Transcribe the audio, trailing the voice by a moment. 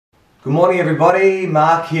Good morning everybody,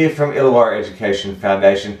 Mark here from Illawarra Education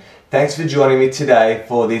Foundation. Thanks for joining me today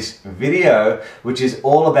for this video which is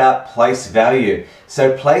all about place value.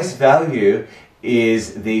 So place value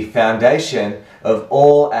is the foundation of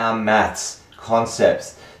all our maths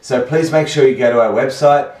concepts. So please make sure you go to our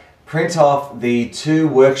website, print off the two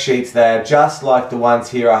worksheets. They are just like the ones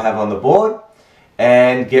here I have on the board,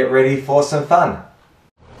 and get ready for some fun.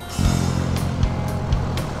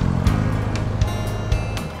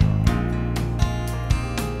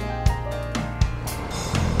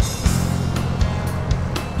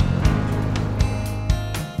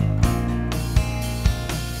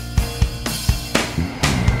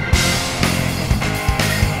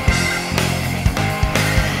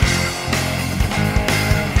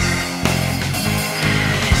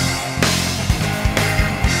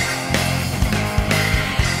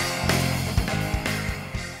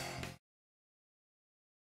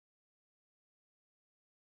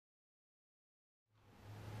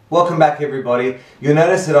 Welcome back everybody. You'll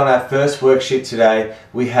notice that on our first worksheet today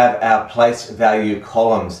we have our place value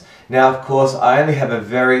columns. Now of course I only have a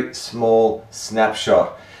very small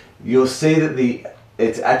snapshot. You'll see that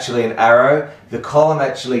it's actually an arrow. The column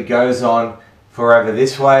actually goes on forever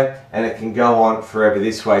this way and it can go on forever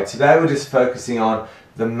this way. Today we're just focusing on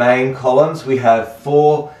the main columns. We have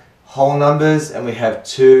 4 whole numbers and we have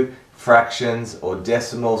 2 fractions or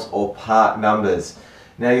decimals or part numbers.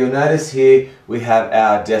 Now you'll notice here we have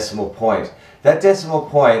our decimal point. That decimal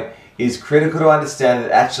point is critical to understand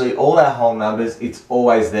that actually all our whole numbers, it's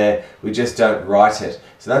always there, we just don't write it.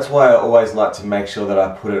 So that's why I always like to make sure that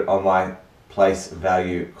I put it on my place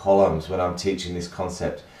value columns when I'm teaching this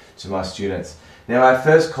concept to my students. Now our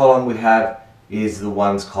first column we have is the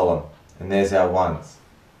ones column, and there's our ones.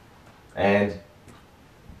 And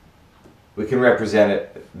we can represent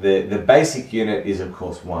it, the basic unit is of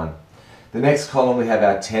course 1. The next column we have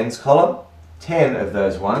our tens column, 10 of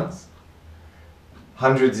those ones.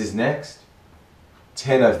 Hundreds is next,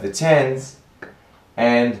 10 of the tens.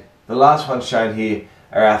 And the last one shown here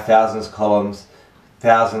are our thousands column,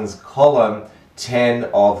 10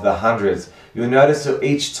 of the hundreds. You'll notice that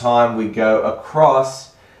each time we go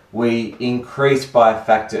across, we increase by a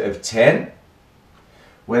factor of 10.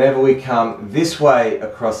 Whenever we come this way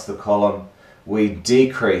across the column, we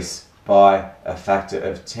decrease by a factor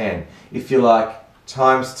of 10. If you like,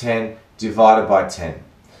 times 10 divided by 10.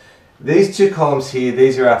 These two columns here,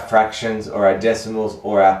 these are our fractions or our decimals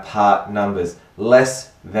or our part numbers,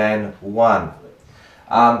 less than 1.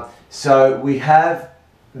 So we have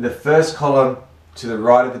the first column to the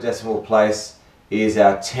right of the decimal place is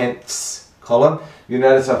our tenths column. You'll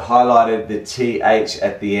notice I've highlighted the TH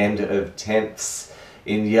at the end of tenths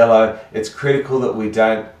in yellow. It's critical that we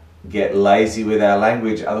don't get lazy with our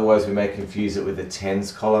language, otherwise we may confuse it with the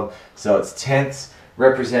tens column. So it's tenths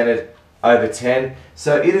represented over 10.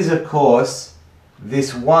 So it is of course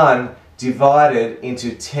this 1 divided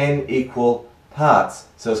into 10 equal parts,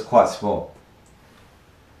 so it's quite small.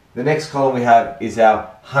 The next column we have is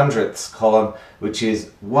our hundredths column, which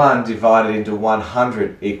is 1 divided into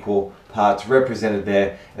 100 equal parts, represented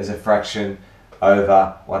there as a fraction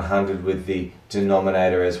over 100 with the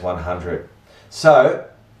denominator as 100. So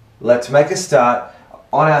let's make a start.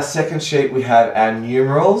 On our second sheet we have our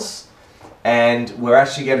numerals, and we're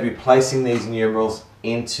actually going to be placing these numerals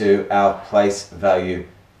into our place value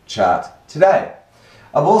chart today.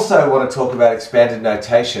 I've also want to talk about expanded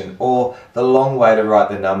notation, or the long way to write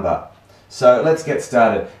the number. So let's get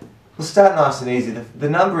started. We'll start nice and easy. The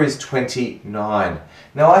number is 29.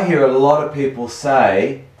 Now I hear a lot of people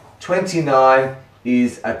say 29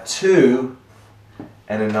 is a 2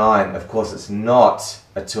 and a 9. Of course it's not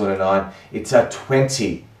a 2 and a 9, it's a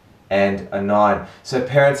 20 and a 9. So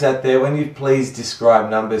parents out there, when you please describe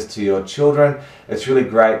numbers to your children, it's really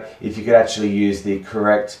great if you could actually use the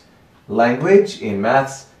correct language in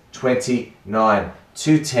maths. 29,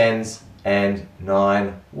 2 tens and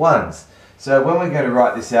 9 ones. So when we're going to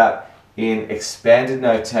write this out in expanded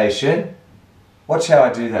notation, watch how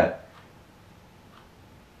I do that.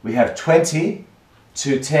 We have 20,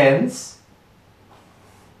 2 tens,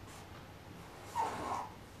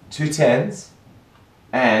 2 tens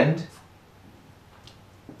and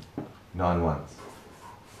 9 ones.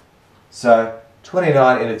 So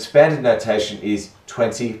 29 in expanded notation is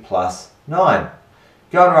 20 plus 9.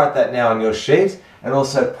 Go and write that now on your sheet, and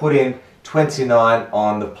also put in 29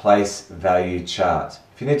 on the place value chart.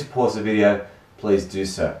 If you need to pause the video, please do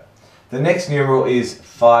so. The next numeral is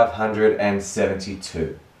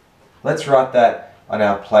 572. Let's write that on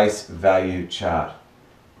our place value chart.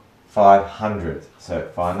 500. So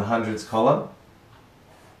find the hundreds column.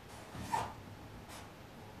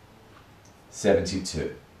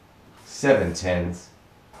 72. 7 tens,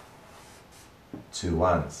 2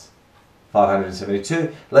 ones.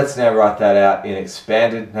 572. Let's now write that out in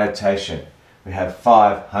expanded notation. We have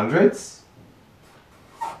 5 hundredths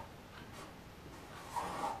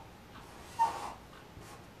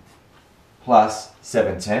plus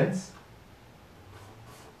 7 tens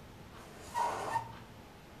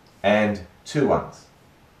and 2 ones.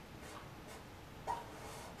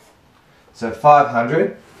 So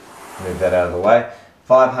 500, move that out of the way,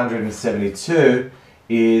 572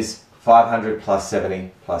 is 500 plus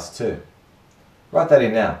 70 plus 2. Write that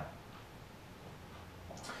in now.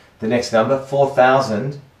 The next number,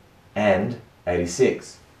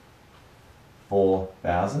 4,086. 4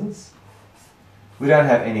 thousands. We don't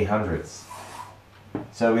have any hundredths.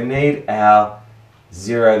 So we need our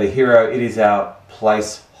zero, the hero. It is our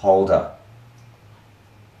placeholder.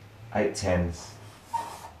 8 tens.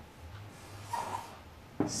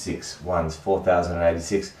 6 ones.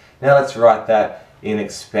 4,086. Now let's write that in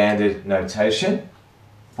expanded notation.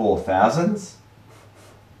 4 thousands.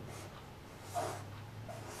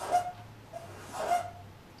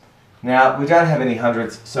 Now, we don't have any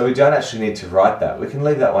hundredths, so we don't actually need to write that. We can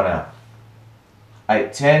leave that one out.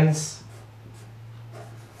 8 tens,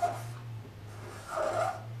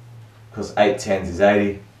 because 8 tens is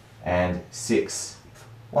 80, and 6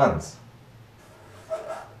 ones.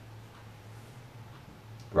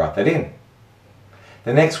 Write that in.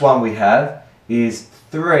 The next one we have is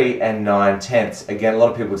 3 and 9 tenths. Again, a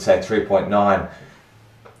lot of people would say 3.9.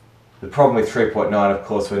 The problem with 3.9, of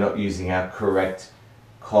course, we're not using our correct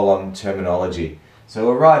column terminology. So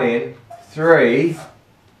we'll write in 3,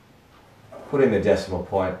 put in the decimal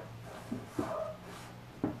point,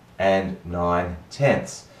 and 9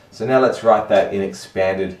 tenths. So now let's write that in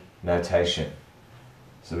expanded notation.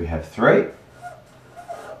 So we have 3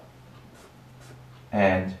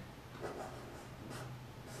 and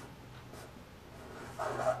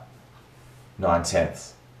 9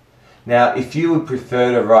 tenths. Now, if you would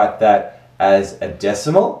prefer to write that as a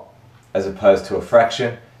decimal as opposed to a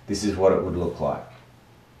fraction, this is what it would look like.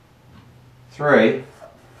 3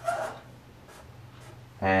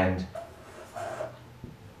 and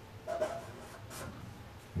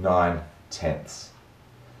 9 tenths.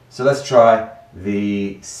 So let's try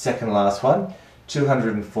the second last one,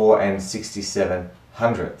 204 and 67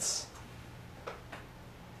 hundredths.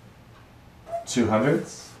 2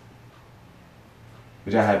 hundredths.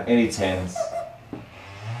 We don't have any tens.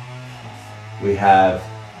 We have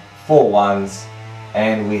 4 ones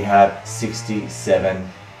and we have 67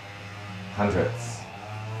 hundredths.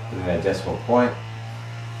 Put in a decimal point.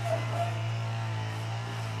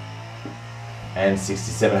 And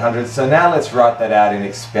 67 hundredths. So now let's write that out in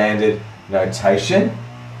expanded notation.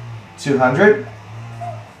 200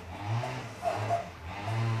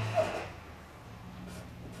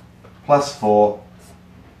 plus 4,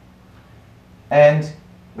 and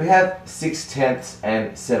we have 6 tenths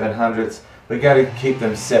and 7 hundredths. We're going to keep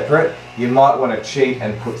them separate. You might want to cheat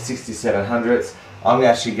and put 67 hundredths. I'm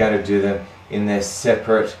actually going to do them in their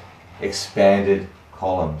separate expanded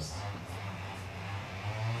columns.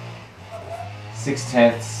 6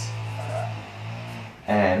 tenths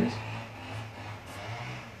and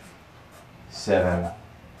 7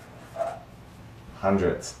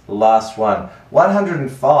 hundredths. Last one.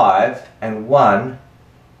 105 and 1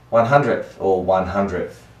 100th or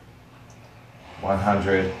 100th.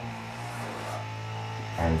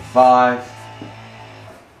 105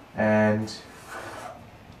 and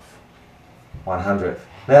 100th.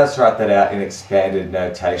 Now let's write that out in expanded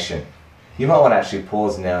notation. You might want to actually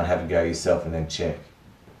pause now and have a go yourself and then check.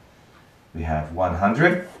 We have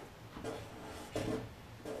 100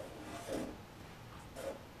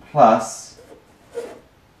 plus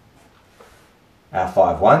our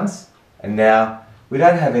 5 ones, and now we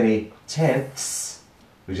don't have any tenths,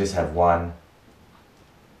 we just have 1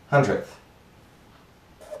 hundredth.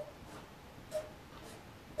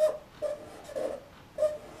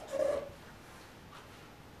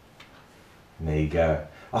 And there you go.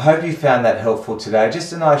 I hope you found that helpful today.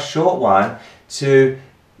 Just a nice short one to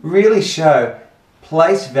really show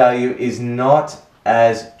place value is not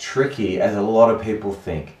as tricky as a lot of people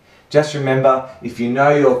think. Just remember, if you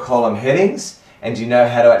know your column headings and you know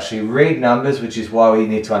how to actually read numbers, which is why we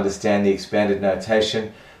need to understand the expanded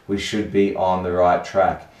notation, we should be on the right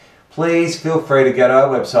track. Please feel free to go to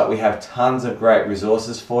our website. We have tons of great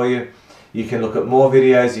resources for you. You can look at more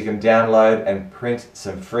videos, you can download and print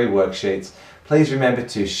some free worksheets. Please remember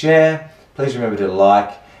to share, please remember to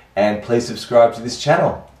like, and please subscribe to this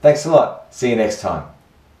channel. Thanks a lot. See you next time.